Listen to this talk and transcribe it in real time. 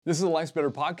This is the Life's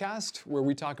Better podcast, where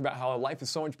we talk about how life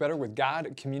is so much better with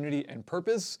God, community, and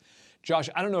purpose. Josh,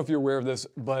 I don't know if you're aware of this,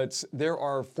 but there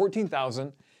are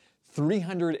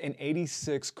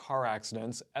 14,386 car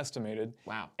accidents estimated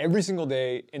every single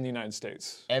day in the United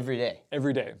States. Every day?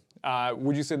 Every day.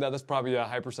 Would you say that that's probably a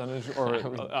high percentage or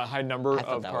a high number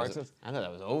of car accidents? I thought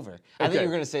that was over. I thought you were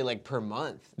going to say like per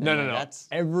month. No. That's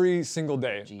every single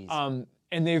day. Jeez.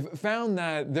 And they've found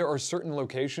that there are certain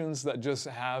locations that just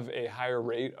have a higher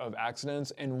rate of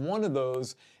accidents, and one of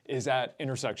those is at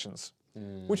intersections,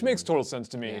 which makes total sense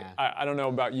to me. Yeah. I don't know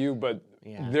about you, but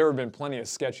there have been plenty of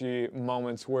sketchy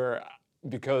moments where,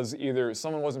 because either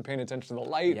someone wasn't paying attention to the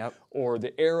light or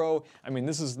the arrow, I mean,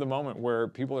 this is the moment where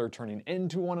people are turning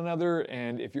into one another,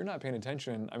 and if you're not paying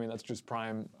attention, I mean, that's just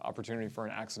prime opportunity for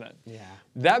an accident. Yeah.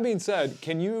 That being said,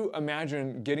 can you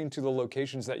imagine getting to the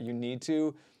locations that you need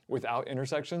to without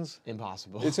intersections?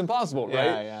 Impossible. It's impossible,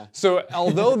 right? Yeah. So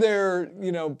although they're,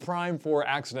 prime for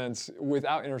accidents,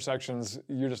 without intersections,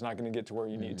 you're just not going to get to where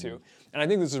you need to. And I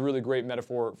think this is a really great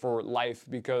metaphor for life,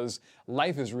 because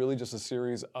life is really just a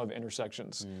series of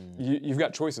intersections. You've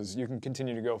got choices. You can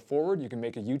continue to go forward, you can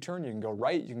make a U-turn, you can go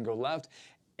right, you can go left.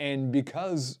 And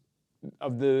because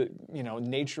of the,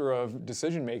 nature of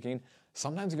decision making,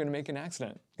 sometimes you're going to make an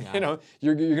accident. Yeah.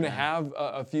 You're going to have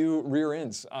a few rear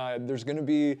ends. There's going to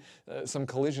be some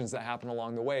collisions that happen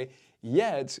along the way.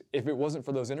 Yet, if it wasn't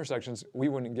for those intersections, we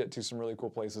wouldn't get to some really cool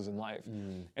places in life.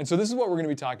 And so this is what we're going to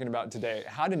be talking about today,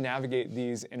 how to navigate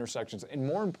these intersections. And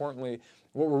more importantly,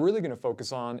 what we're really going to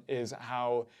focus on is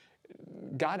how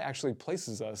God actually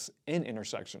places us in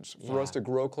intersections for us to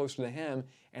grow closer to Him.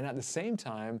 And at the same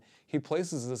time, He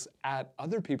places us at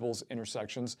other people's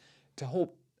intersections to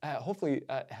hopefully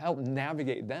help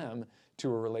navigate them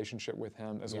to a relationship with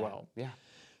Him as well. Yeah.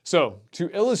 So, to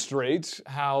illustrate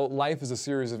how life is a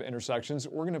series of intersections,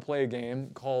 we're going to play a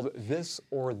game called This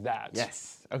or That.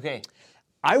 Yes. Okay.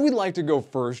 I would like to go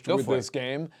first with this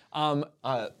game.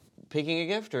 Picking a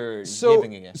gift or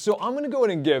giving a gift? So I'm going to go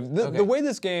ahead and give. The way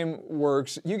this game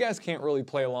works, you guys can't really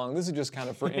play along. This is just kind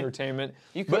of for entertainment.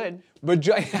 You could. But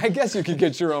I guess you could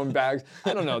get your own bags.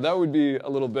 I don't know. That would be a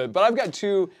little bit. But I've got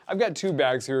two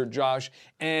bags here, Josh,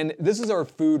 and this is our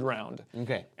food round.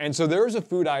 Okay. And so there is a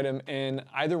food item in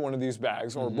either one of these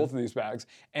bags or both of these bags,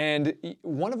 and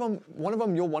one of them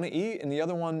you'll want to eat, and the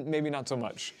other one maybe not so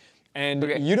much. And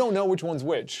you don't know which one's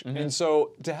which. And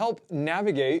so to help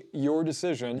navigate your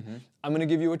decision, I'm going to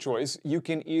give you a choice. You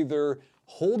can either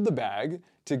hold the bag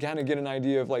to kind of get an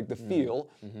idea of like the feel,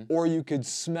 or you could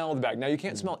smell the bag. Now you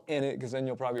can't smell in it, because then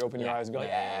you'll probably open your eyes and be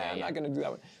like, I'm not going to do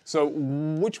that one. So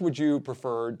which would you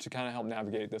prefer to kind of help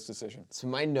navigate this decision? So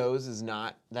my nose is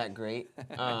not that great,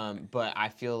 but I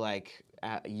feel like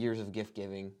years of gift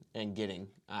giving and getting,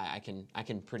 I can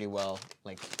pretty well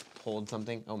like hold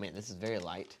something. Oh man, this is very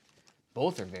light.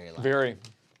 Both are very light. Very.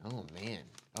 Oh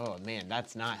man,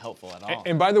 that's not helpful at all.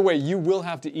 And by the way, you will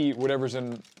have to eat whatever's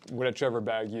in whichever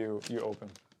bag you open.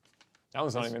 That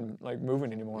one's not even like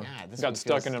moving anymore. Yeah, this got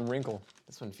stuck in a wrinkle.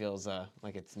 This one feels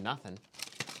like it's nothing,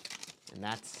 and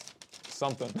that's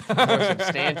something more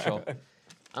substantial.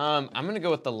 I'm gonna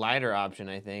go with the lighter option,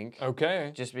 I think.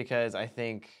 Okay. Just because I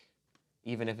think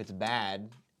even if it's bad,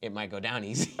 it might go down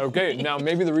easy. Okay, now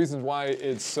maybe the reason why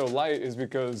it's so light is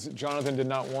because Jonathan did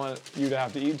not want you to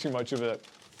have to eat too much of it.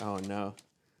 Oh no.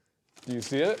 Do you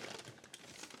see it?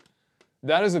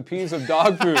 That is a piece of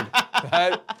dog food.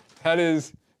 that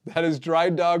is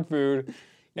dried dog food.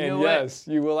 And yes,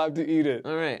 you will have to eat it.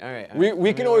 All right.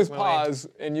 We can always pause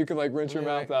and you can like rinse your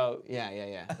mouth out.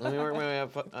 Yeah. Let me work my way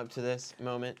up to this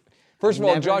moment. First of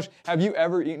all, Josh, have you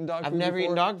ever eaten dog food I've never before?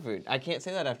 eaten dog food. I can't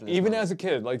say that after this Even moment. as a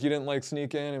kid, like you didn't like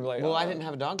sneak in and be like, well, I didn't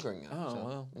have a dog growing up. Oh, so,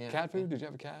 well. yeah. Cat food? Did you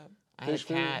have a cat? I had a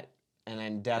cat, and I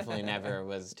definitely never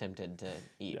was tempted to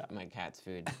eat my cat's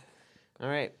food. All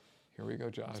right. Here we go,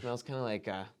 Josh. It smells kind of like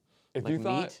meat.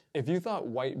 If you thought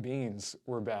white beans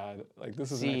were bad, like this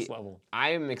is next level. I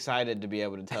am excited to be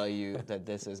able to tell you that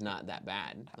this is not that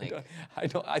bad. Like,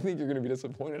 I think you're going to be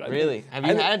disappointed. Really? Have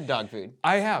you had dog food?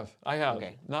 I have.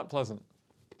 Okay. Not pleasant.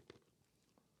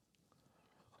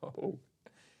 Oh.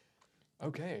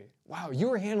 Okay. Wow,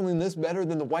 you are handling this better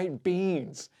than the white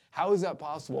beans. How is that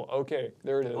possible? Okay,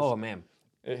 there it is. Oh man.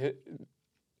 It hit.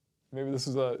 Maybe this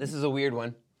is a. This is a weird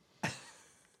one.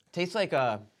 Tastes like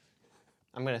I'm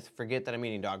gonna forget that I'm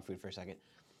eating dog food for a second.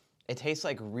 It tastes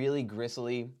like really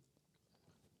gristly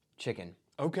chicken.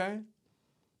 Okay.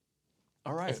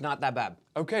 All right. It's not that bad.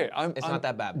 Okay. It's not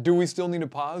that bad. Do we still need to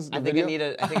pause the I think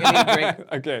video? I need a drink.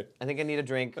 Okay. I think I need a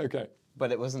drink. Okay.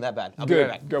 But it wasn't that bad. I'll Good. be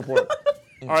right back. Go for it.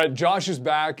 All right, Josh is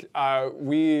back.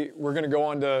 We're going to go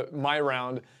on to my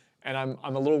round, and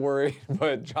I'm a little worried,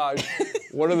 but Josh,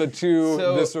 What are the two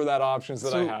So- this or that options that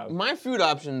I So have? my food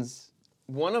options,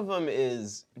 one of them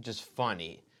is just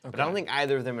funny, but I don't Okay. think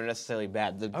either of them are necessarily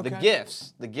bad. The Okay.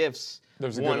 gifts.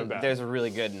 There's a good and bad. There's a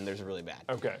really good and there's a really bad.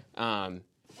 Okay.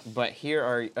 But here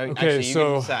are Okay, actually you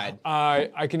so can decide.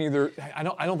 I can either I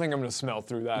don't think I'm gonna smell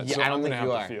through that. Yeah, so I don't I'm think gonna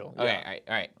you have are. to feel. Okay, Yeah.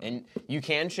 all right. And you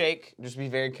can shake. Just be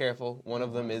very careful. One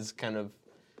of them is kind of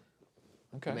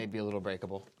Okay. maybe a little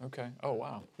breakable. Okay. Oh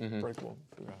wow. Mm-hmm. Breakable.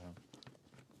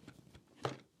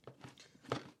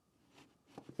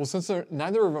 Well, since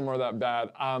neither of them are that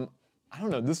bad, I don't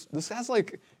know. This has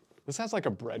like a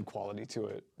bread quality to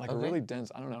it, like a Okay. really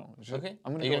dense. I don't know. Okay.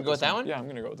 I'm gonna Are you gonna go with that one? Yeah, I'm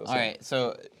gonna go with this. All right.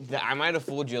 So I might have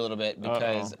fooled you a little bit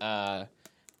because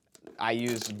I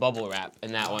used bubble wrap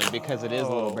in that one because it is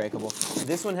a little Oh. breakable.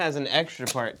 This one has an extra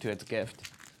part to its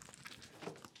gift.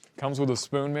 Comes with a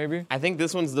spoon, maybe. I think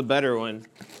this one's the better one,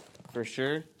 for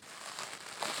sure.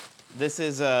 This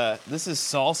is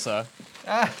salsa,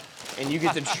 and you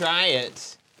get to try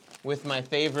it with my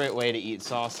favorite way to eat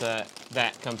salsa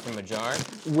that comes from a jar.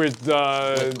 With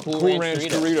Cool Ranch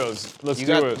Doritos. Let's You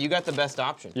do got it. you got the best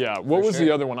option. Yeah. What for was the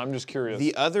sure. other one? I'm just curious.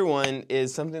 The other one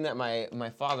is something that my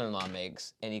father-in-law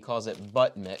makes, and he calls it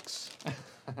butt mix.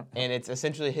 And it's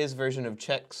essentially his version of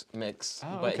Chex Mix,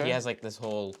 Oh, but okay. he has like this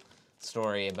whole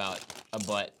story about a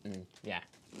butt, and yeah.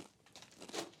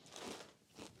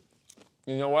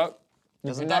 You know what?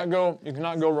 You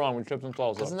cannot go wrong with chips and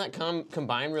salsa. Doesn't that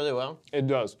combine really well? It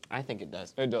does. I think it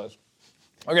does. It does.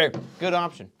 Okay. Good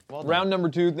option. Well done. Round number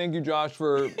 2. Thank you, Josh,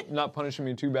 for not punishing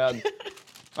me too bad.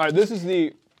 All right. This is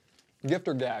the gift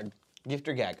or gag. Gift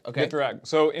or gag. Okay. Gift or gag.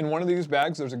 So in one of these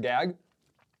bags, there's a gag,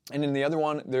 and in the other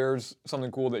one, there's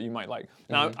something cool that you might like.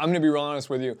 Now, I'm going to be real honest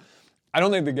with you. I don't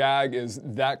think the gag is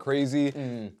that crazy,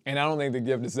 and I don't think the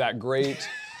gift is that great.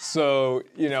 So,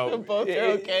 you know. Both are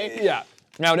okay. Yeah.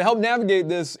 Now, to help navigate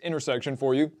this intersection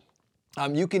for you,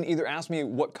 you can either ask me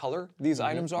what color these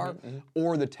items are,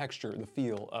 or the texture, the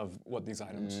feel of what these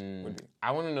items would be.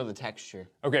 I want to know the texture.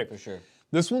 Okay. For sure.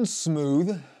 This one's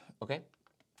smooth. Okay.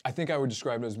 I think I would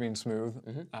describe it as being smooth.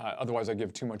 Otherwise, I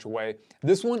give too much away.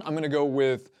 This one, I'm gonna go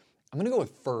with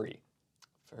furry,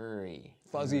 Furry.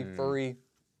 fuzzy, furry,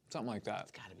 something like that.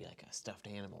 It's got to be like a stuffed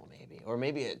animal, maybe, or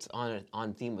maybe it's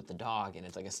on theme with the dog, and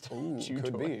it's like a stuffed chew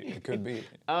Could toy. be. It could be.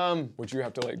 Which you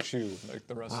have to like chew like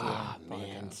the rest of the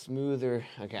Man, podcast. smoother.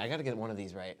 Okay, I gotta get one of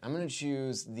these right. I'm gonna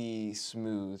choose the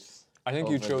smooth. I think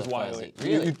you over chose the wisely. fuzzy.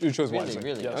 Really? You chose Really? wisely.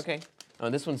 Really? Yes. Okay. Oh,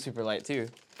 this one's super light too.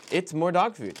 It's more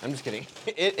dog food. I'm just kidding.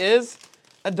 It is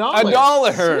 $1.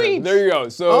 $1. Sweet. There you go.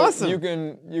 So Awesome. you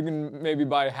can maybe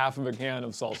buy half of a can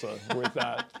of salsa with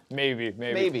that. Maybe.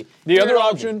 Maybe. The You're other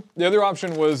all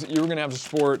option was you were gonna have to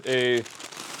sport a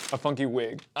funky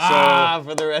wig.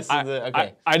 For the rest of the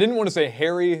okay. I didn't want to say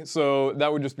hairy, so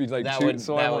that would just be like That too. would-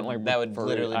 so that I went would- like that would furry.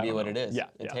 literally I be don't what know. it is. Yeah,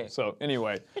 It's yeah. hair. So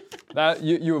anyway, that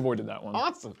you avoided that one.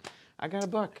 Awesome. I got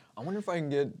 $1. I wonder if I can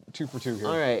get 2 for 2 here.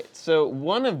 All right. So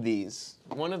one of these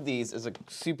is a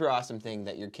super awesome thing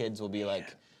that your kids will be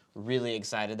like really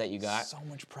excited that you got. So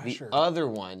much pressure.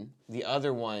 The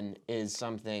other one is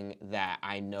something that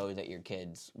I know that your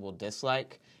kids will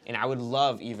dislike, and I would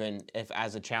love even if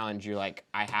as a challenge you're like,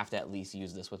 I have to at least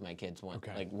use this with my kids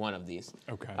Okay. like one of these.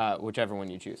 Okay. Whichever one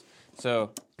you choose. So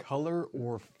Color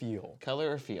or feel? color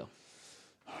or feel?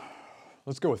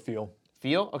 Let's go with feel.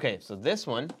 Feel? Okay, so this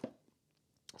one,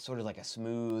 sort of like a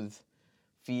smooth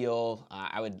feel.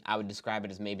 I would describe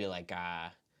it as maybe like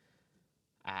I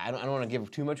don't want to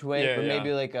give too much away, Yeah, but yeah.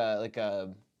 maybe like a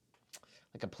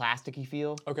plasticky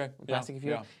feel. Okay. yeah, Plasticky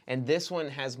feel. yeah. And this one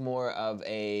has more of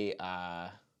a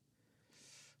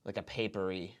like a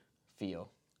papery feel.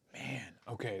 Man.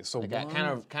 Okay. So Like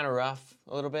one kind of rough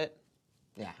a little bit.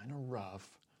 Yeah. kind of rough.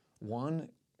 One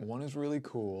is really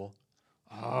cool.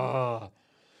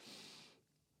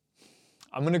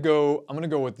 I'm gonna go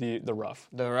with the rough.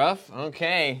 The rough?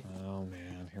 Okay. Oh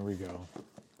man, here we go.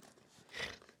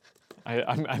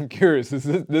 I'm curious.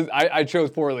 I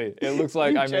chose poorly. It looks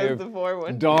like I may chose have. the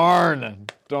 4-1. Darn.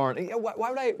 Yeah,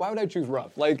 why would I choose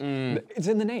rough? Like it's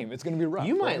in the name. It's gonna be rough.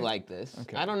 You might right? like this.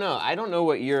 Okay. I don't know. I don't know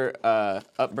what your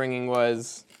upbringing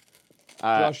was.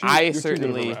 Josh, I you're too good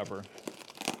of a certainly. rapper.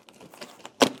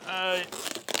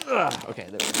 Okay,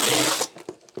 there we go.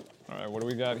 All right, what do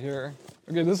we got here?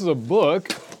 Okay, this is a book.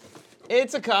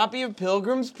 It's a copy of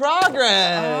Pilgrim's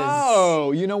Progress.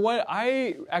 Oh, you know what?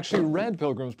 I actually read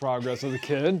Pilgrim's Progress as a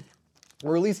kid,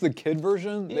 or at least the kid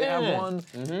version. They have Yeah.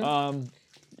 one.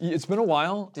 It's been a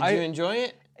while. Did you enjoy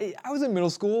it? I was in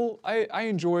middle school. I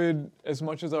enjoyed as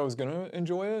much as I was gonna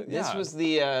enjoy it. This yeah. was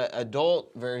the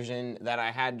adult version that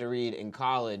I had to read in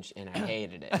college, and I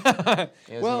hated it.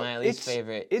 It was well, my least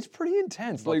favorite. It's pretty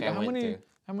intense. book Like I how went many through.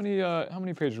 How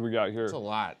many pages we got here? It's a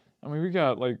lot. I mean, we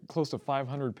got like close to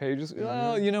 500 pages.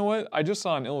 Well, you know what? I just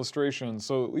saw an illustration,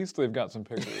 so at least they've got some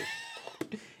pictures.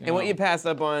 And what you passed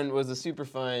up on was a super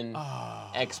fun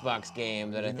Xbox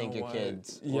game that I think your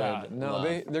kids would love.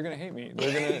 They're gonna hate me.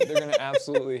 They're gonna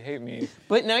absolutely hate me.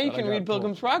 But now you that I can got read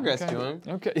Pilgrim's Progress to them.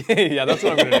 Okay, yeah, that's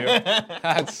what I'm gonna do.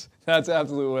 That's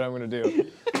absolutely what I'm gonna do.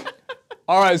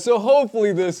 All right, so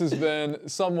hopefully this has been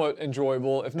somewhat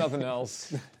enjoyable. If nothing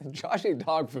else, Josh ate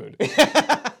dog food.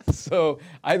 So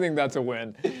I think that's a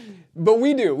win. But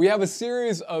we have a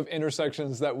series of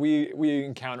intersections that we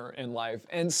encounter in life,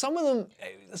 and some of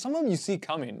them you see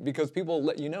coming because people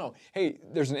let you know, hey,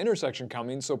 there's an intersection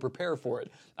coming, so prepare for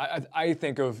it. I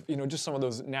think of just some of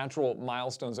those natural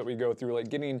milestones that we go through, like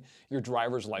getting your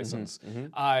driver's license.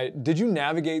 Did you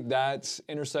navigate that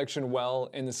intersection well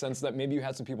in the sense that maybe you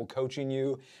had some people coaching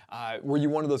you? Were you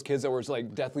one of those kids that was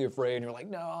like deathly afraid and you're like,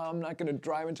 no, I'm not going to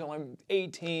drive until I'm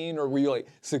 18, or were you like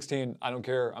 16? I don't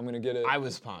care, I'm going to get it. I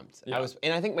was pumped. Yeah.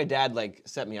 And I think my dad like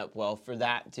set me up well for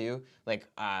that too. Like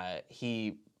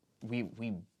we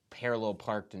parallel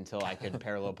parked until I could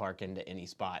parallel park into any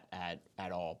spot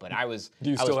at all. But I was. Do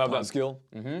you I still was have that pumped. skill?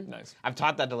 Mm-hmm. Nice. I've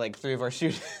taught that to like 3 of our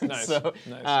students. Nice. So,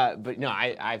 Nice. But no,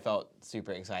 I felt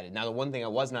super excited. Now the one thing I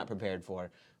was not prepared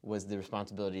for was the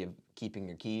responsibility of keeping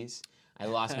your keys. I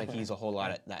lost my keys a whole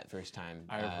lot at that first time.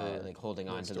 I've heard like holding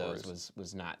on to stories. those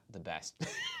was not the best.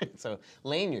 So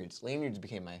lanyards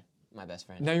became my best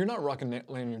friend. Now you're not rocking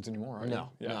lanyards anymore, are you? No,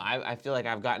 I feel like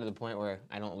I've gotten to the point where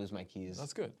I don't lose my keys.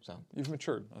 That's good. So You've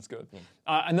matured. That's good. Yeah.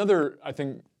 Another, I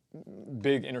think,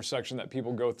 big intersection that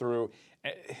people go through,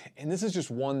 and this is just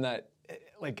one that,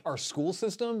 like, our school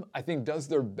system, I think, does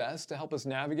their best to help us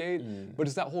navigate, but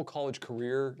it's that whole college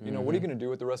career. What are you going to do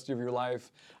with the rest of your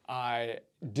life?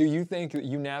 Do you think that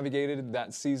you navigated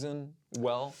that season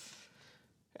well?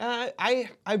 I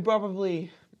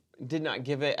probably did not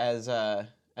give it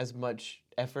as much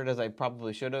effort as I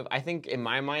probably should have. I think in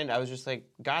my mind, I was just like,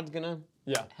 God's gonna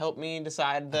help me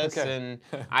decide this. Okay.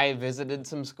 And I visited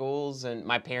some schools, and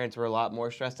my parents were a lot more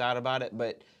stressed out about it,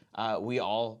 but we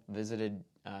all visited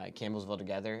Campbellsville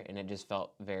together, and it just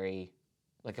felt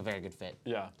like a very good fit.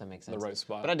 Yeah, if that makes sense. the right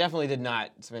spot. But I definitely did not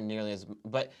spend nearly as.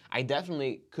 But I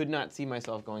definitely could not see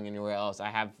myself going anywhere else. I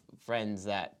have friends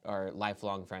that are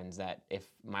lifelong friends that if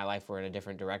my life were in a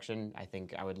different direction, I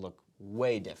think I would look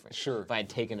way different. Sure. If I had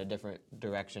taken a different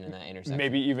direction in that intersection.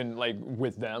 Maybe even like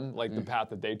with them, like the path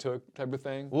that they took, type of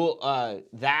thing. Well,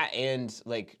 that and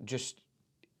like just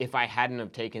if I hadn't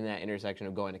have taken that intersection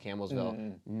of going to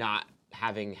Campbellsville, not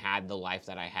having had the life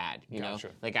that I had, you Gotcha.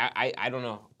 know, like I don't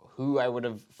know who I would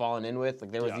have fallen in with.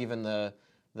 Like there was Yeah. even the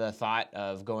thought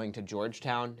of going to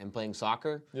Georgetown and playing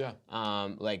soccer. Yeah.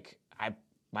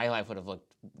 My life would have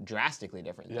looked drastically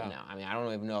different Yeah. than now. I mean, I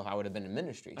don't even know if I would have been in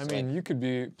ministry. I So, mean, you could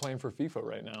be playing for FIFA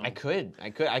right now. I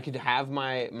could have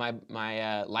my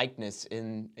likeness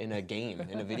in a game,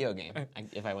 in a video game,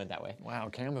 if I went that way. Wow,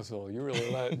 Campbellsville, you really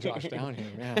let Josh down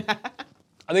here, man.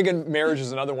 I think marriage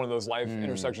is another one of those life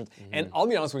intersections. And I'll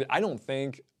be honest with you, I don't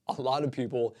think a lot of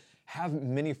people have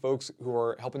many folks who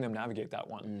are helping them navigate that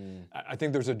one. I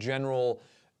think there's a general,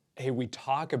 hey, we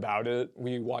talk about it,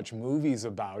 we watch movies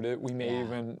about it, we may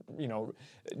even, dream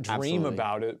Absolutely.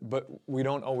 about it, but we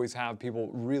don't always have people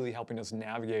really helping us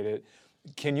navigate it.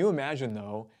 Can you imagine,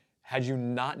 though, had you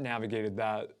not navigated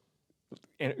that,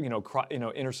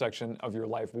 intersection of your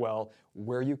life well,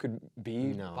 where you could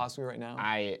be possibly right now?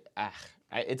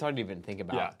 It's hard to even think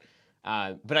about.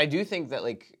 But I do think that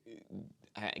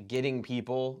getting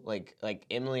people like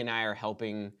Emily and I are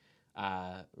helping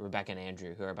Rebecca and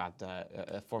Andrew, who are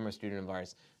a former student of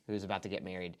ours who's about to get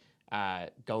married,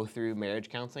 go through marriage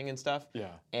counseling and stuff. Yeah.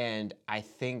 And I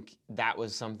think that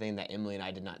was something that Emily and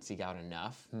I did not seek out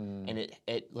enough. And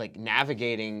it like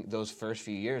navigating those first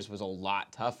few years was a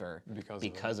lot tougher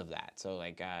because of that. So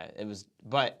it was,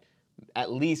 but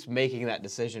at least making that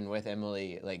decision with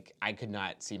Emily, I could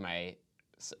not see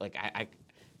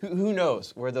who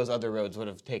knows where those other roads would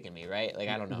have taken me, right? I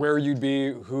don't know. Where you'd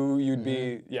be, who you'd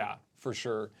be, yeah, for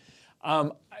sure.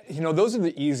 Those are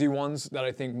the easy ones that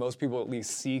I think most people at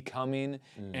least see coming.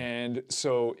 And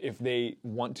so if they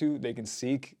want to, they can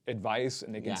seek advice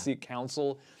and they can seek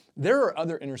counsel. There are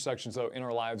other intersections, though, in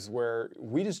our lives where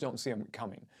we just don't see them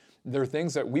coming. There are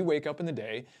things that we wake up in the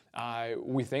day,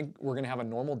 we think we're going to have a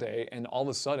normal day, and all of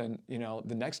a sudden,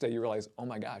 the next day you realize, oh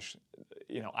my gosh,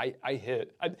 I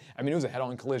hit. I mean, it was a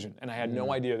head-on collision, and I had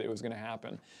no idea that it was going to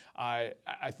happen.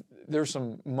 There's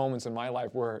some moments in my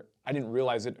life where I didn't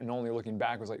realize it, and only looking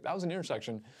back was like, that was an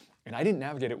intersection, and I didn't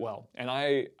navigate it well. And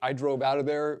I drove out of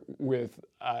there with,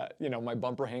 my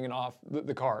bumper hanging off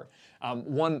the car.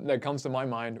 One that comes to my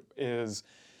mind is,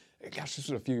 gosh, this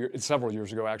was several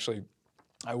years ago actually.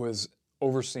 I was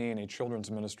overseeing a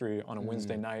children's ministry on a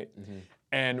Wednesday night,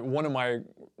 and one of my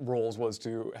roles was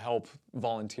to help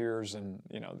volunteers and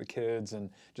the kids and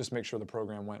just make sure the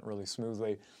program went really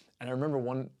smoothly. And I remember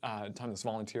one time this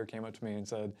volunteer came up to me and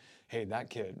said, "Hey, that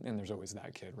kid," and there's always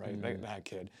that kid, right?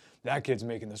 That kid's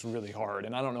making this really hard,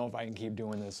 and I don't know if I can keep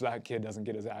doing this. That kid doesn't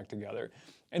get his act together.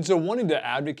 And so, wanting to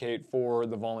advocate for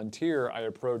the volunteer, I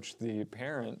approached the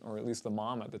parent, or at least the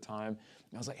mom at the time,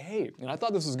 and I was like, "Hey," and I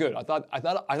thought this was good. I thought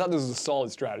this was a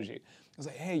solid strategy. I was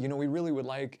like, "Hey, we really would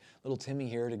like little Timmy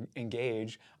here to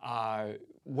engage.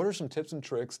 What are some tips and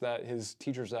tricks that his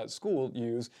teachers at school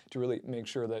use to really make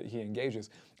sure that he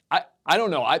engages?" I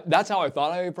don't know. That's how I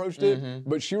thought I approached it,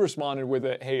 but she responded with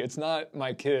it, "Hey, it's not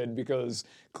my kid, because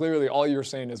clearly all you're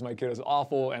saying is my kid is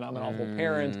awful and I'm an awful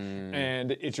parent,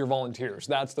 and it's your volunteers.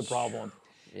 That's the problem."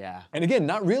 Yeah. And again,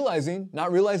 not realizing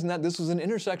that this was an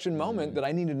intersection moment that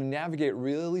I needed to navigate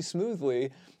really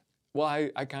smoothly. Well,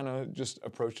 I kind of just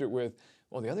approached it with,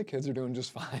 well, the other kids are doing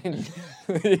just fine.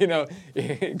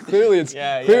 Clearly it's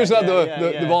not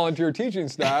the volunteer teaching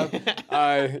staff.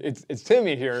 It's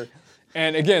Timmy here.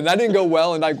 And again, that didn't go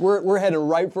well, and we're headed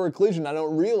right for a collision. I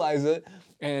don't realize it,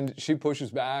 and she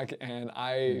pushes back, and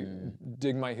I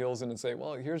dig my heels in and say,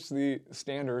 well, here's the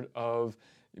standard of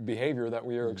behavior that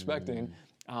we are expecting.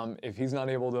 If he's not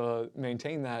able to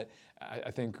maintain that,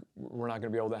 I think we're not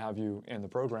going to be able to have you in the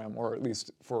program, or at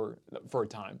least for a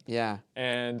time. Yeah.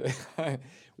 And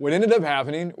what ended up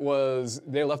happening was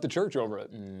they left the church over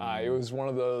it. It was one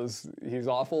of those, he's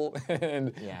awful,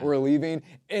 and we're leaving.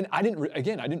 And I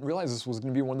didn't realize this was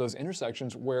going to be one of those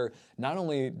intersections where not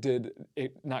only did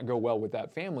it not go well with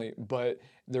that family, but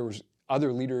there was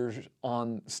other leaders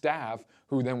on staff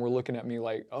who then were looking at me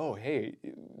like, "Oh, hey,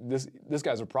 this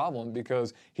guy's a problem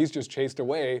because he's just chased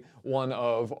away one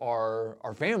of our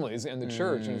families in the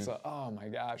church." And it's like, oh my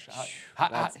gosh,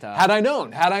 had I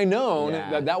known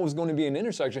that was going to be an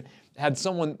intersection, had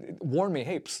someone warned me,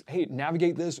 hey,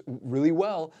 navigate this really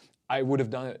well, I would have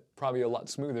done it probably a lot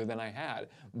smoother than I had,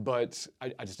 but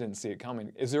I just didn't see it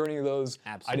coming. Is there any of those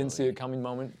I didn't see it coming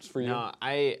moments for you? No,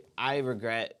 I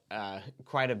regret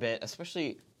quite a bit,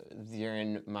 especially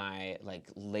during my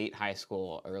late high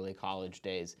school, early college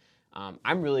days.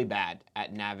 I'm really bad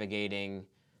at navigating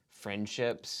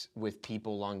friendships with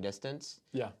people long distance.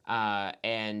 Yeah.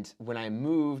 And when I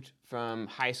moved from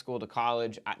high school to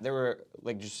college, there were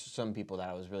just some people that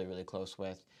I was really, really close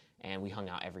with, and we hung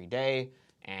out every day.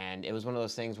 And it was one of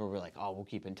those things where we're like, oh, we'll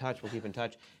keep in touch.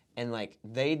 And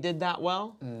they did that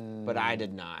well, but I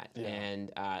did not. Yeah.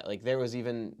 And there's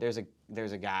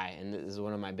a guy, and this is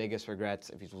one of my biggest regrets.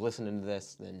 If he's listening to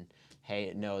this, then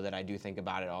hey, know that I do think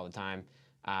about it all the time.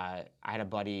 I had a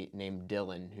buddy named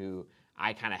Dylan who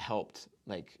I kind of helped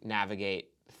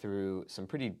navigate through some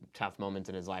pretty tough moments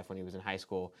in his life when he was in high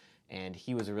school. And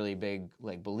he was a really big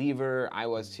believer. I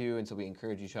was too, and so we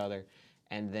encouraged each other.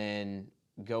 And then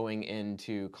going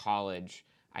into college,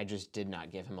 I just did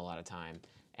not give him a lot of time.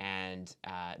 And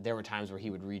there were times where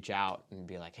he would reach out and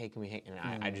be like, "Hey, can we hang?"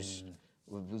 And I just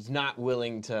was not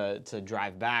willing to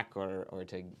drive back or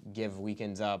to give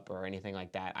weekends up or anything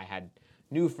like that. I had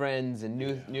new friends and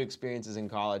new experiences in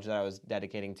college that I was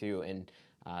dedicating to, and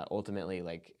ultimately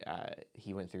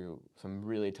he went through some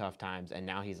really tough times, and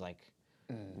now he's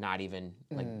not even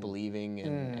believing,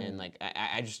 and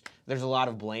I just, there's a lot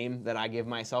of blame that I give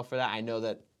myself for that. I know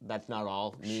that that's not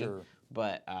all me, sure,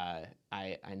 but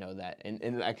I know that,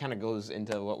 and that kind of goes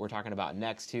into what we're talking about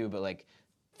next too. But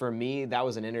for me, that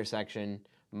was an intersection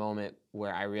moment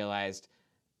where I realized,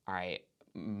 all right,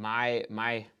 my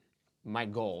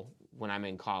goal when I'm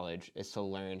in college is to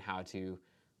learn how to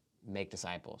make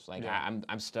disciples.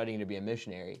 I'm studying to be a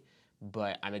missionary,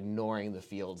 but I'm ignoring the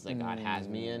fields that God has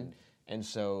me in. And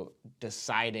so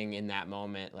deciding in that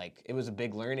moment, it was a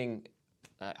big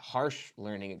harsh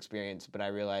learning experience, but I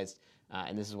realized,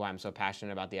 and this is why I'm so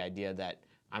passionate about the idea that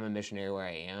I'm a missionary where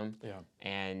I am. Yeah.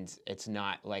 And it's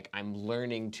not I'm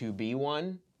learning to be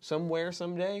one somewhere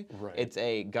someday. Right. It's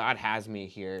God has me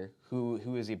here.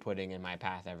 Who is he putting in my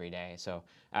path every day? So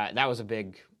that was a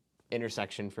big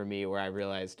intersection for me where I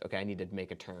realized, okay, I need to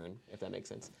make a turn, if that makes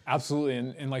sense. Absolutely,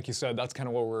 and like you said, that's kind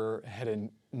of where we're headed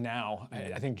now.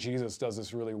 I think Jesus does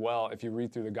this really well. If you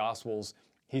read through the Gospels,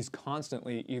 he's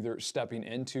constantly either stepping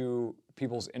into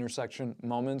people's intersection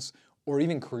moments or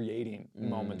even creating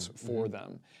moments for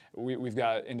them. We've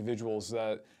got individuals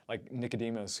that, like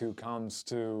Nicodemus, who comes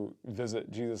to visit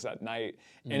Jesus at night.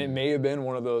 And it may have been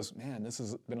one of those, man, this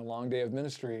has been a long day of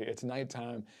ministry. It's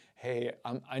nighttime. Hey,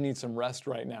 I need some rest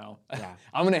right now. Yeah.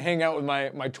 I'm going to hang out with my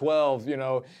 12,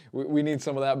 we need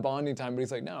some of that bonding time. But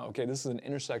he's like, no, okay, this is an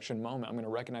intersection moment. I'm going to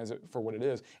recognize it for what it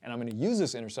is. And I'm going to use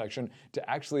this intersection to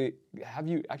actually have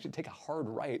you actually take a hard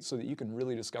right so that you can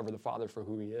really discover the Father for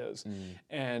who he is.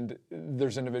 And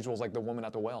there's individuals like the woman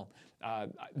at the well.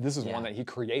 This is one that he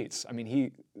creates. I mean,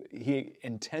 he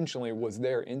intentionally was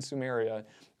there in Samaria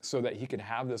so that he could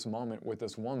have this moment with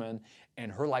this woman,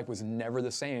 and her life was never the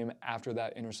same after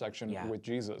that intersection with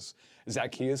Jesus.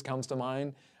 Zacchaeus comes to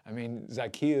mind. I mean,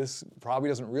 Zacchaeus probably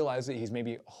doesn't realize that he's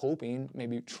maybe hoping,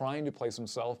 maybe trying to place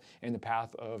himself in the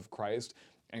path of Christ,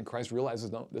 and Christ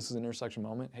realizes, no, this is an intersection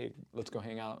moment. Hey, let's go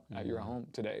hang out at your home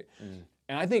today.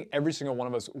 And I think every single one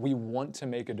of us, we want to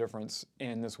make a difference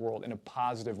in this world in a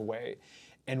positive way.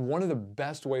 And one of the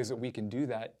best ways that we can do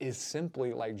that is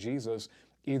simply like Jesus,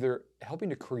 either helping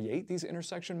to create these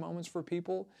intersection moments for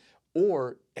people,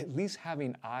 or at least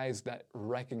having eyes that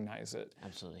recognize it.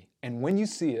 Absolutely. And when you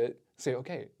see it, say,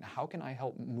 okay, how can I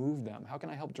help move them? How can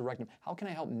I help direct them? How can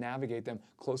I help navigate them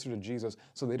closer to Jesus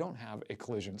so they don't have a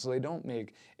collision, so they don't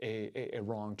make a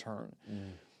wrong turn?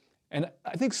 And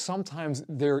I think sometimes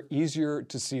they're easier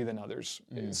to see than others.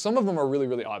 Some of them are really,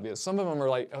 really obvious. Some of them are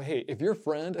like, oh, hey, if your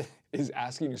friend is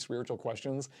asking you spiritual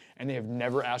questions and they have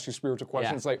never asked you spiritual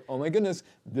questions, it's like, oh my goodness,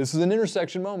 this is an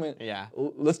intersection moment. Yeah.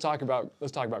 Let's talk about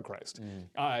Christ.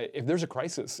 If there's a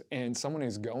crisis and someone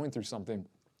is going through something,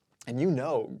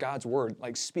 and God's word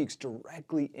like speaks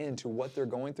directly into what they're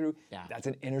going through, that's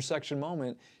an intersection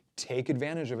moment. Take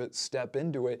advantage of it, step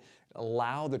into it,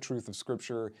 allow the truth of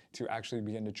Scripture to actually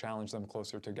begin to challenge them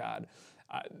closer to God.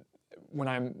 When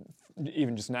I'm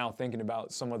even just now thinking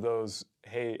about some of those,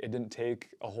 hey, it didn't take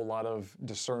a whole lot of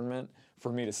discernment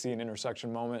for me to see an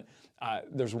intersection moment.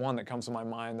 There's one that comes to my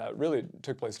mind that really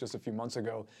took place just a few months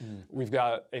ago. We've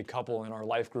got a couple in our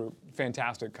life group,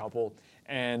 fantastic couple.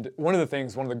 And one of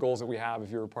the goals that we have if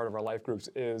you're a part of our life groups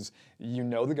is you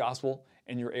know the gospel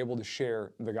and you're able to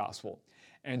share the gospel.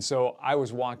 And so I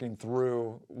was walking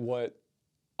through what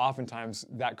oftentimes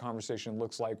that conversation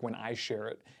looks like when I share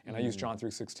it. And I use John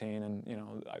 3:16,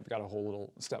 and I've got a whole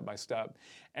little step-by-step.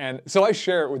 And so I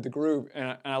share it with the group,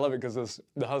 and I love it because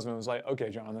the husband was like,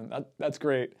 okay, Jonathan, that's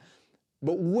great.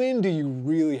 But when do you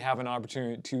really have an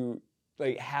opportunity to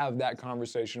have that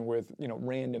conversation with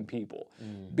random people?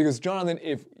 Because Jonathan,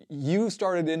 if you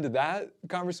started into that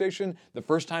conversation the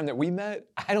first time that we met,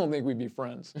 I don't think we'd be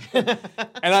friends. And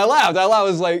I laughed. I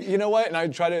was like, you know what? And I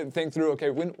tried to think through,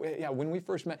 okay, when we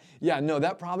first met,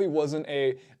 that probably wasn't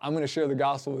I'm going to share the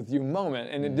gospel with you moment,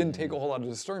 and it didn't take a whole lot of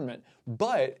discernment.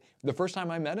 But the first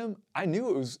time I met him, I knew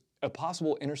it was a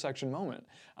possible intersection moment.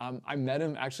 I met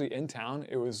him actually in town.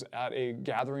 It was at a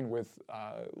gathering with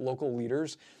local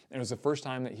leaders, and it was the first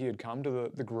time that he had come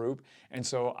to the group. And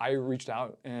so I reached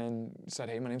out and said,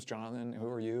 hey, my name's Jonathan, who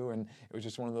are you? And it was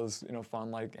just one of those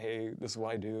fun, hey, this is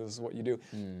what I do, this is what you do.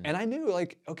 And I knew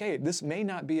okay, this may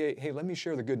not be hey, let me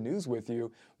share the good news with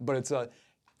you, but it's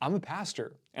I'm a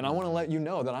pastor, and I want to let you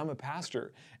know that I'm a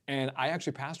pastor. And I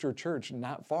actually pastor a church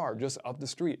not far, just up the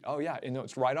street. Oh yeah,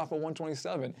 it's right off of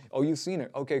 127. Oh, you've seen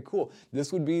it. Okay, cool.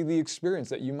 This would be the experience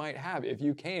that you might have if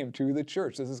you came to the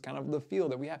church. This is kind of the feel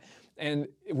that we have. And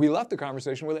we left the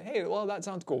conversation with, hey, well, that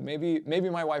sounds cool. Maybe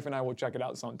my wife and I will check it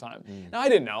out sometime. Now, I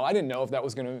didn't know if that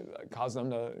was going to cause them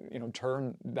to,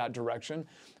 turn that direction.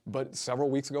 But several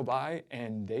weeks go by,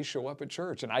 and they show up at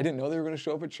church. And I didn't know they were going to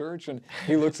show up at church. And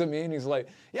he looks at me, and he's like,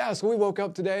 yeah, so we woke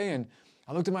up today, and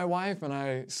I looked at my wife, and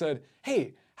I said,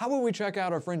 hey, how about we check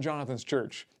out our friend Jonathan's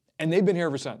church? And they've been here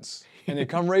ever since. And they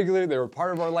come regularly. They were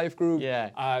part of our life group.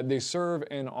 Yeah. They serve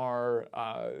in our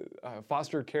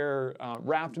foster care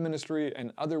raft ministry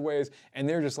and other ways. And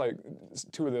they're just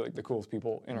two of the coolest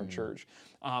people in our church.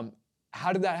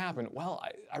 How did that happen? Well,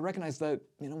 I recognize that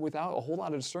without a whole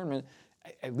lot of discernment,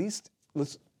 at least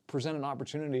let's present an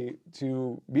opportunity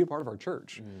to be a part of our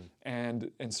church. And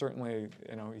certainly,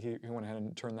 he went ahead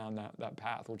and turned down that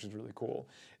path, which is really cool.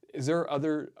 Is there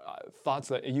other thoughts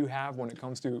that you have when it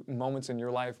comes to moments in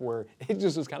your life where it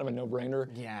just was kind of a no-brainer?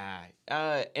 Yeah,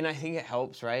 and I think it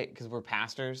helps, right? Because we're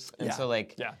pastors, and so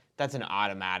that's an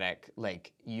automatic.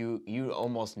 You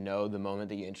almost know the moment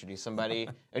that you introduce somebody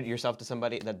yourself to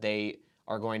somebody that they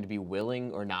are going to be willing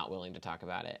or not willing to talk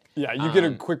about it. Yeah, you get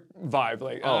a quick vibe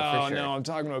like, for sure. no, I'm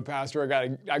talking to a pastor. I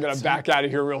gotta back out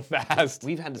of here real fast.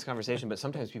 We've had this conversation, but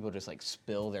sometimes people just like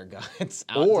spill their guts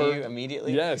out Or, to you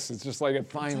immediately. Yes, it's just like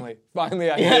finally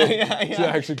I get to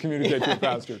actually communicate to a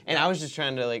pastor. And I was just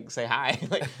trying to like say hi,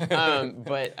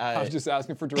 but I was just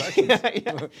asking for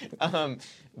directions.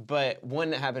 But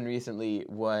one that happened recently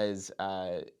was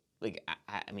like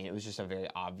I mean, it was just a very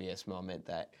obvious moment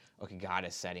that okay, God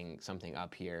is setting something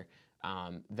up here.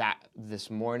 That this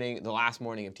morning, the last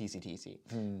morning of TCTC,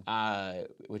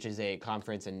 which is a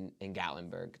conference in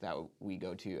Gatlinburg that we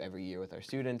go to every year with our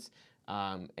students,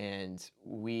 and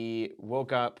we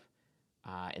woke up,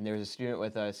 and there was a student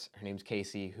with us. Her name's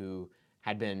Casey, who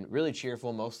had been really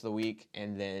cheerful most of the week,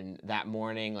 and then that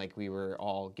morning, like we were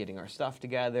all getting our stuff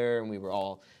together, and we were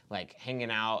all like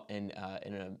hanging out in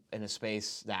a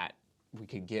space that we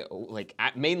could get like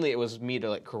mainly it was me to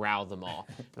like corral them all,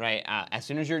 right? As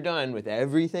soon as you're done with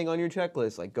everything on your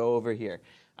checklist, like go over here.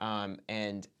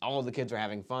 And all of the kids were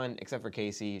having fun except for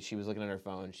Casey. She was looking at her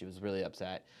phone. She was really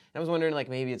upset. And I was wondering like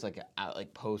maybe it's like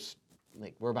like post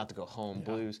like we're about to go home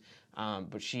blues.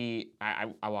 But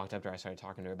I walked up to her. I started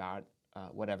talking to her about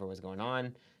whatever was going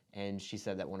on. And she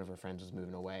said that one of her friends was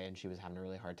moving away and she was having a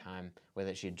really hard time with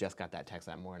it. She had just got that text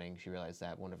that morning. She realized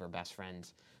that one of her best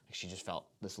friends, like she just felt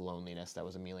this loneliness that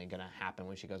was immediately going to happen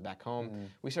when she goes back home.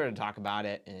 We started to talk about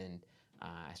it, and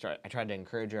I tried to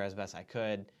encourage her as best I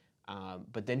could.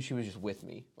 But then she was just with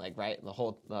me, like right the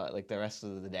whole like the rest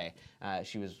of the day.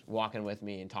 She was walking with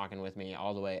me and talking with me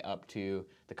all the way up to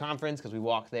the conference because we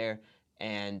walked there,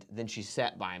 and then she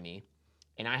sat by me.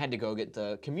 And I had to go get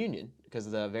the communion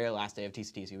because the very last day of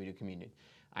TCTC we do communion.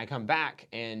 I come back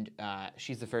and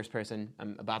she's the first person.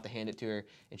 I'm about to hand it to her,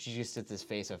 and she just sits this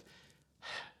face of,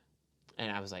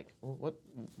 and I was like, what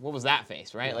was that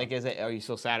face, right? Yeah. Like, are you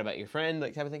so sad about your friend,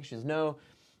 like type of thing? She says, no,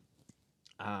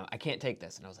 I can't take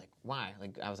this. And I was like, why?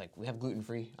 Like, I was like, we have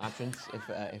gluten-free options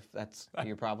if that's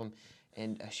your problem.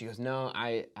 And she goes, no,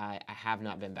 I have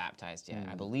not been baptized yet.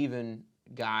 I believe in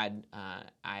God.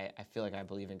 I feel like I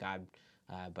believe in God.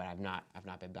 But I've not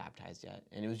been baptized yet.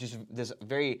 And it was just this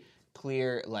very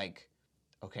clear, like,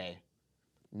 okay,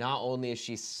 not only is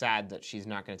she sad that she's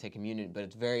not going to take communion, but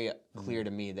it's very clear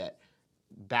to me that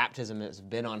baptism has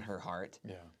been on her heart.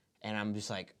 Yeah. And I'm just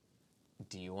like,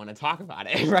 do you want to talk about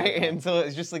it, right? Yeah. And so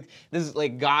it's just like, this is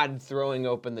like God throwing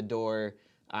open the door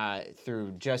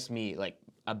through just me, like,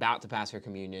 about to pass her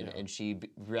communion, and she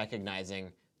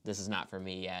recognizing this is not for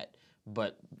me yet,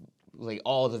 but like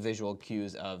all the visual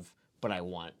cues of, but I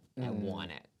want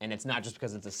it. And it's not just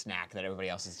because it's a snack that everybody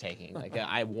else is taking. Like,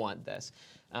 I want this.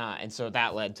 And so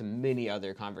that led to many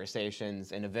other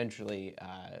conversations, and eventually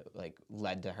like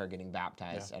led to her getting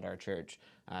baptized at our church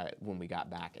when we got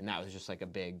back. And that was just like a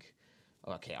big,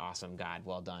 okay, awesome, God,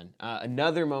 well done.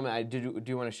 Another moment I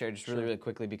do want to share just really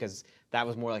quickly, because that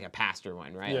was more like a pastor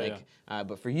one, right?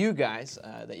 But for you guys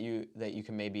that you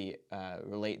can maybe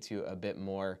relate to a bit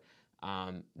more,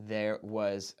 there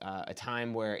was a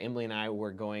time where Emily and I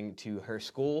were going to her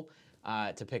school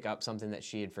to pick up something that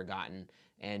she had forgotten,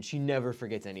 and she never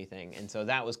forgets anything. And so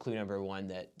that was clue number one,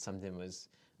 that something was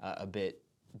a bit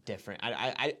different.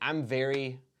 I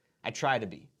try to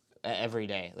be every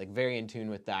day, like very in tune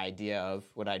with the idea of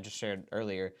what I just shared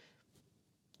earlier.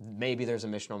 Maybe there's a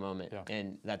missional moment,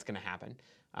 and that's going to happen.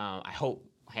 I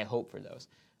hope for those.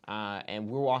 And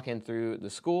we're walking through the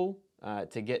school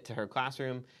to get to her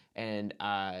classroom, and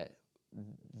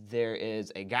there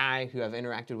is a guy who I've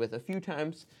interacted with a few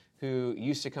times who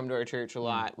used to come to our church a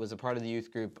lot, was a part of the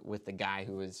youth group with the guy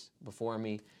who was before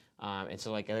me. And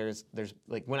so like there's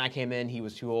like when I came in, he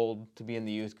was too old to be in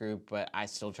the youth group, but I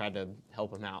still tried to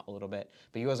help him out a little bit.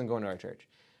 But he wasn't going to our church.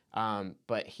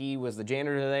 But he was the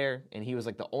janitor there, and he was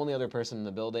like the only other person in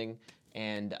the building.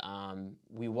 And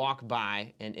we walk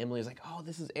by, and Emily's like, oh,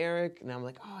 this is Eric. And I'm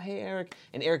like, oh, hey, Eric.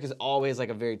 And Eric is always like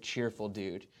a very cheerful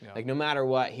dude. Yeah. Like no matter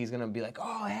what, he's going to be like,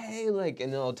 oh, hey, like,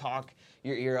 and they'll talk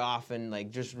your ear off, and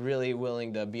like just really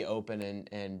willing to be open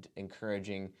and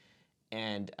encouraging.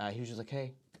 And he was just like,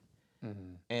 hey.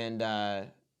 Mm-hmm. And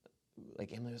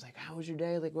like Emily was like, how was your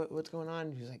day? Like, what's going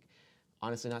on? He was like,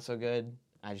 honestly, not so good.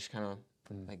 I just kind of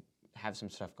like have some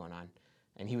stuff going on.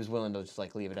 And he was willing to just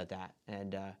like leave it at that.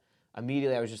 And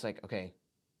immediately I was just like, okay,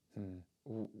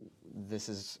 this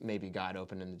is maybe God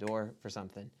opening the door for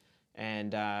something.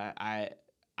 And I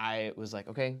was like,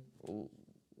 okay,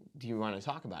 do you want to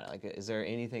talk about it? Like, is there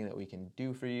anything that we can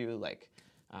do for you? Like,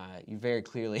 you very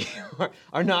clearly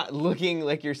are not looking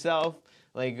like yourself.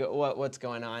 Like, what's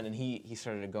going on? And he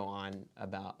started to go on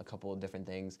about a couple of different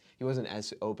things. He wasn't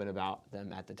as open about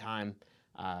them at the time,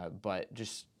 but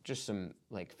just some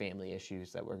like family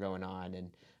issues that were going on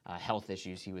and health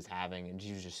issues he was having, and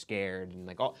she was just scared, and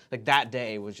like that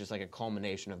day was just like a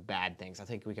culmination of bad things. I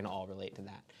think we can all relate to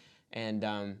that.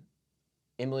 And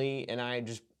Emily and I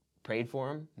just prayed for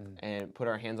him and put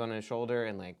our hands on his shoulder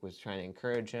and like was trying to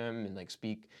encourage him and like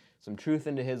speak some truth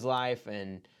into his life.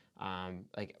 And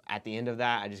like at the end of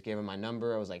that, I just gave him my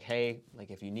number. I was like, hey,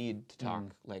 like if you need to talk,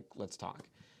 like let's talk.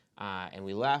 And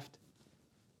we left.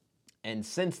 And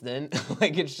since then,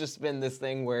 like it's just been this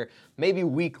thing where maybe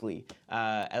weekly,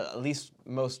 at least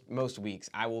most weeks,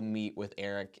 I will meet with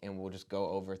Eric and we'll just go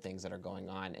over things that are going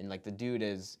on. And like the dude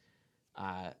is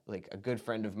like a good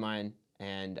friend of mine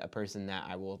and a person that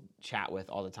I will chat with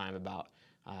all the time about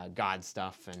God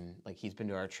stuff. And like he's been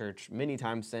to our church many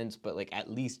times since, but like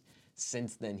at least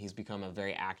since then he's become a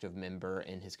very active member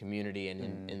in his community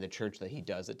and in the church that he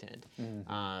does attend,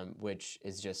 which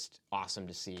is just awesome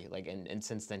to see. Like and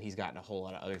since then he's gotten a whole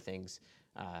lot of other things.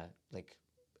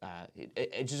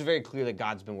 It's just very clear that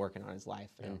God's been working on his life,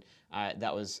 and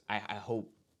that was I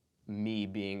hope me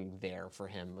being there for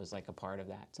him was like a part of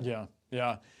that. So.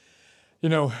 Yeah. You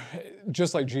know,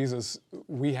 just like Jesus,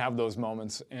 we have those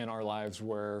moments in our lives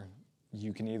where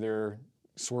you can either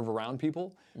swerve around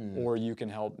people or you can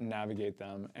help navigate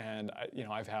them. And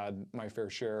I've had my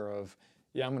fair share of,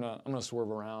 I'm gonna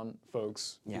swerve around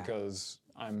folks because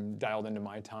I'm dialed into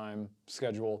my time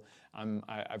schedule.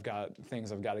 I've got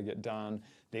things I've got to get done.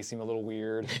 They seem a little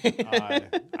weird.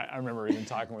 I remember even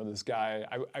talking with this guy.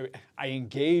 I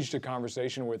engaged a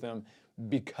conversation with him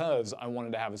because I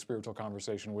wanted to have a spiritual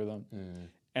conversation with him.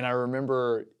 And I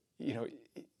remember,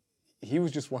 he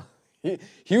was just one.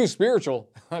 He was spiritual,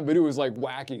 but it was like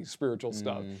wacky spiritual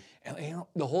stuff. And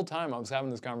the whole time I was having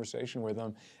this conversation with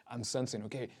him, I'm sensing,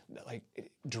 okay, like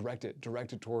direct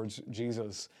it towards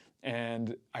Jesus.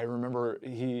 And I remember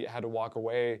he had to walk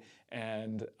away,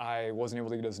 and I wasn't able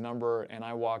to get his number, and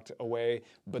I walked away.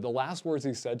 But the last words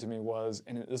he said to me was,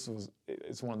 and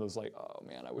it's one of those like, oh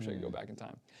man, I wish I could go back in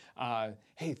time.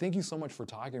 Hey, thank you so much for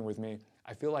talking with me.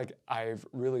 I feel like I've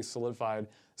really solidified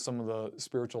some of the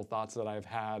spiritual thoughts that I've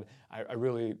had. I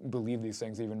really believe these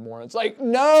things even more. It's like,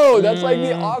 no, that's like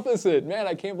the opposite. Man,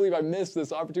 I can't believe I missed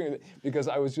this opportunity because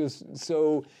I was just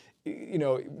so,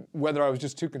 whether I was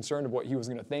just too concerned of what he was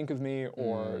going to think of me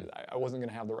or I wasn't going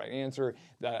to have the right answer,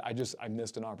 that I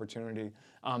missed an opportunity.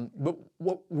 But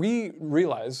what we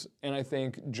realize, and I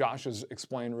think Josh has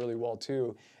explained really well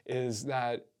too, is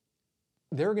that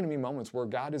there are going to be moments where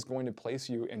God is going to place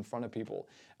you in front of people.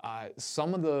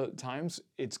 Some of the times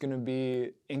it's going to be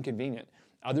inconvenient.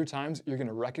 Other times you're going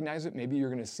to recognize it. Maybe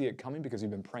you're going to see it coming because you've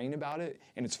been praying about it,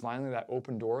 and it's finally that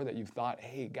open door that you've thought,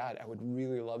 hey, God, I would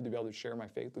really love to be able to share my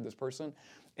faith with this person.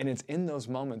 And it's in those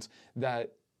moments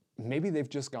that maybe they've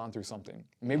just gone through something.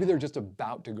 Maybe they're just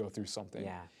about to go through something.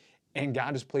 Yeah. And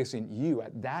God is placing you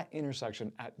at that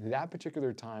intersection at that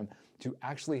particular time to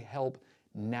actually help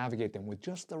navigate them with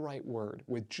just the right word,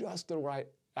 with just the right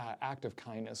act of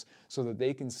kindness so that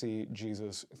they can see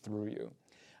Jesus through you.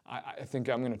 I think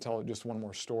I'm going to tell just one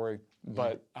more story,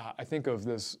 but I think of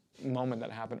this moment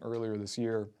that happened earlier this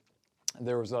year.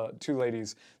 There was two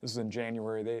ladies, this was in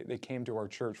January, they came to our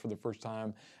church for the first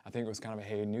time. I think it was kind of a,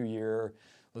 hey, new year,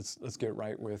 let's get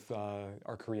right with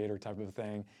our Creator type of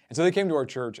thing. And so they came to our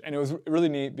church, and it was really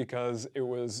neat because it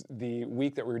was the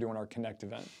week that we were doing our Connect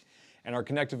event. And our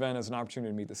Connect event is an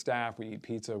opportunity to meet the staff. We eat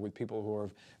pizza with people who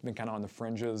have been kind of on the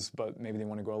fringes, but maybe they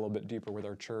want to go a little bit deeper with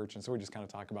our church. And so we just kind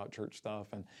of talk about church stuff,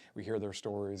 and we hear their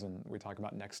stories, and we talk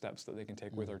about next steps that they can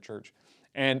take with our church.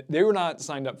 And they were not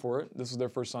signed up for it. This was their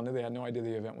first Sunday. They had no idea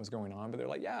the event was going on, but they're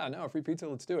like, yeah, no, free pizza,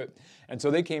 let's do it. And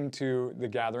so they came to the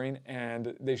gathering,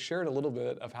 and they shared a little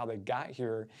bit of how they got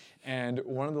here. And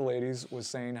one of the ladies was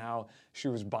saying how she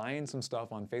was buying some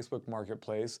stuff on Facebook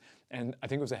Marketplace, and I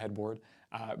think it was a headboard.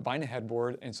 Buying a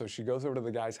headboard, and so she goes over to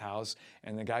the guy's house,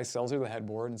 and the guy sells her the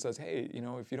headboard and says, hey,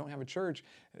 if you don't have a church,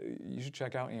 you should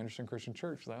check out Anderson Christian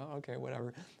Church. She's like, oh, okay,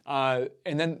 whatever.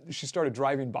 And then she started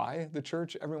driving by the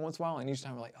church every once in a while, and each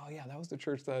time we're like, oh yeah, that was the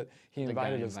church that he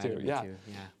invited us to. Yeah.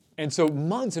 And so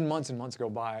months and months and months go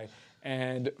by,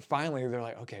 and finally they're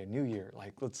like, okay, new year,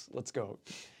 like let's go.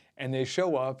 And they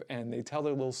show up and they tell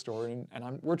their little story,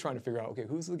 and we're trying to figure out, okay,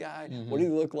 who's the guy? What did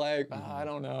he look like? I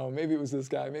don't know. Maybe it was this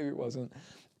guy. Maybe it wasn't.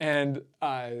 And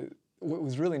what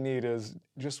was really neat is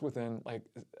just within like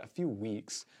a few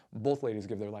weeks, both ladies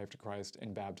give their life to Christ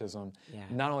in baptism. Yeah.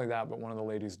 Not only that, but one of the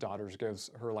ladies' daughters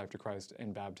gives her life to Christ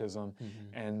in baptism.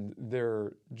 And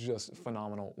they're just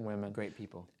phenomenal women. Great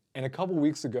people. And a couple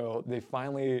weeks ago, they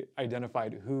finally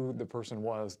identified who the person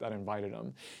was that invited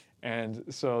them. And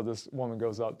so this woman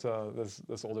goes up to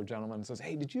this older gentleman and says,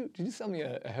 "Hey, did you sell me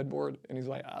a headboard?" And he's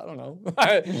like, "I don't know,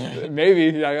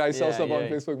 maybe I sell stuff on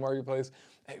Facebook Marketplace."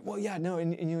 Hey, well, yeah, no,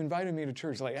 and you invited me to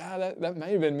church. Like, that might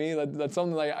have been me. That's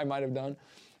something that I might have done.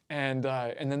 And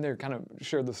then they kind of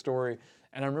shared the story.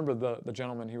 And I remember the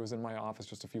gentleman, he was in my office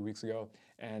just a few weeks ago,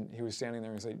 and he was standing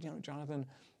there and he said, "Jonathan,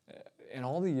 in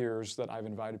all the years that I've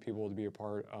invited people to be a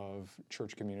part of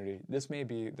church community, this may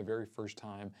be the very first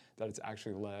time that it's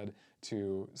actually led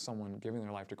to someone giving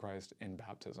their life to Christ in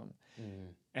baptism."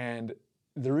 And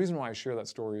the reason why I share that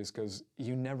story is because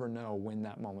you never know when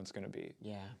that moment's going to be.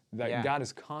 God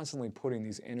is constantly putting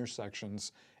these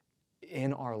intersections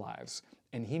in our lives,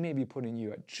 and He may be putting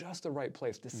you at just the right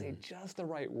place to say just the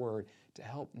right word to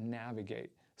help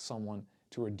navigate someone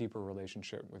to a deeper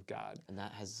relationship with God. And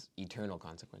that has eternal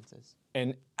consequences.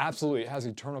 And absolutely, it has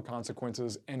eternal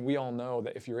consequences. And we all know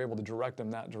that if you're able to direct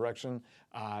them that direction,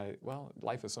 well,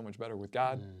 life is so much better with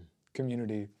God,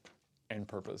 community, and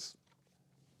purpose.